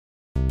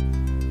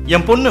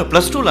என் பொண்ணு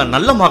 +2ல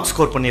நல்ல mark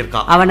score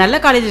பண்ணிருக்கா. அவ நல்ல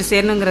காலேஜில்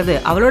சேரணுங்கிறது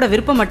அவளோட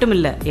விருப்பம் மட்டும்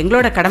இல்ல,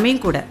 எங்களோட கடமையும்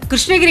கூட.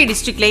 கிருஷ்ணகிரி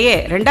டிஸ்ட்ரிக்ட்லயே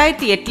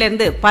 2008ல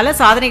இருந்து பல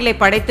சாதனைகளை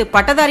படைத்து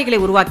பட்டதாரிகளை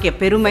உருவாக்கிய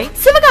பெருமை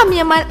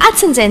சிவகாமியம்மாள்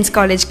ஆர்ட்ஸ் அண்ட் சயின்ஸ்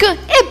காலேஜ்க்கு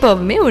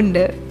எப்பவுமே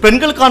உண்டு.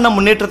 பெண்களுக்கான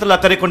முன்னேற்றத்தில்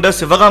அக்கறை கொண்ட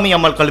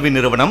சிவகாமியம்மாள் கல்வி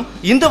நிறுவனம்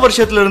இந்த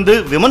வருஷத்திலிருந்து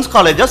விமென்ஸ்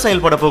காலேஜா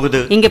செயல்பட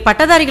போகுது. இங்க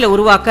பட்டதாரிகளை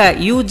உருவாக்க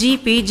UG,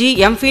 PG,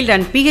 MPhil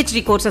and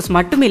PhD courses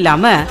மட்டும்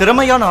இல்லாம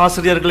திறமையான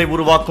ஆசிரியர்களை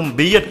உருவாக்கும்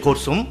பிஎட்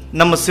கோர்ஸும்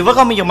நம்ம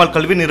சிவகாமியம்மாள்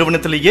கல்வி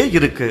நிறுவனத்திலேயே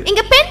இருக்கு.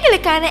 இங்க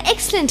பெண்களுக்கான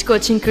எக்ஸலென்ட்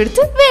கோச்சிங்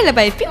கொடுத்து வேலை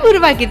வாய்ப்பை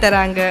உருவாக்கி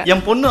தராங்க.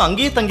 என் பொண்ணு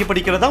அங்கேயே தங்கி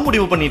படிக்கிறதா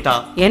முடிவு பண்ணிட்டா.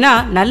 ஏன்னா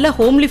நல்ல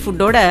ஹோம்லி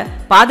ஃபுட்டோட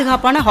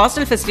பாதுகாப்பான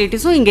ஹாஸ்டல்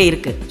ஃபெசிலிட்டிஸும் இங்க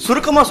இருக்கு.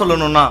 சுருக்கமா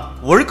சொல்லணும்னா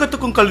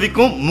ஒழுக்கத்துக்கும்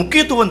கல்விக்கும்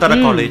முக்கியத்துவம் தர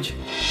college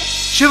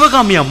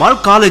Sivakamiammal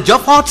college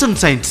of arts and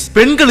science.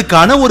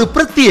 பெண்களுக்கான ஒரு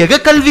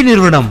பிரத்யேக கல்வி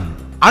நிறுவனம்.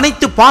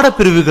 அனைத்து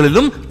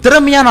பாடப்பிரிவுகளிலும்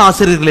திறமையான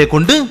ஆசிரியர்களை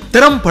கொண்டு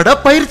திறம்பட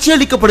பயிற்சி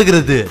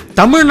அளிக்கப்படுகிறது.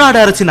 தமிழ்நாடு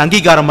அரசின்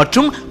அங்கீகாரம்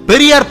மற்றும்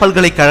பெரியார்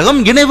பல்கலைக்கழகம்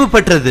இணைவு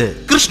பெற்றது.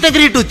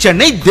 கிருஷ்ணகிரி டு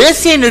சென்னை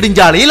தேசிய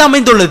நெடுஞ்சாலையில்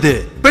அமைந்துள்ளது.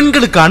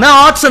 பெண்களுக்கான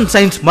ஆர்ட்ஸ் அண்ட்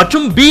சயின்ஸ்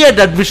மற்றும்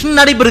பிஎட் அட்மிஷன்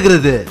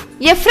நடைபெறுகிறது.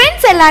 என்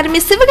ஃப்ரெண்ட்ஸ் எல்லாருமே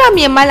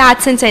சிவகாமியம்மாள்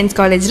ஆர்ட்ஸ் அண்ட் சயின்ஸ்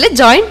காலேஜ்ல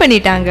ஜாயின்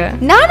பண்ணிட்டாங்க.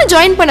 நானும்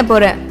ஜாயின் பண்ண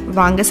போறேன்.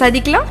 வாங்க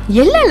சாதிக்கலாம்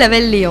எல்லா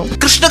லெவல்லயும்.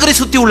 கிருஷ்ணகிரி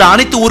சுத்தி உள்ள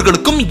அனைத்து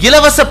ஊர்களுக்கும்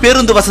இலவச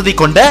பேருந்து வசதி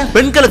கொண்ட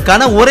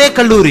பெண்களுக்கான ஒரே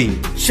கல்லூரி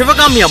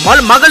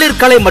சிவகாமியம்மாள் மகளிர்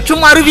கலை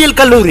மற்றும் அறிவியல்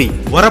கல்லூரி,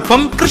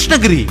 வரப்பம்,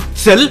 கிருஷ்ணகிரி.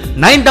 செல்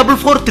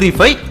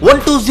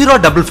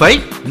 9435120555,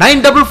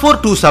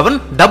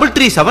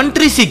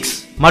 9442733736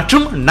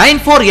 மற்றும்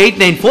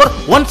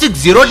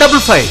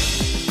 9489416055.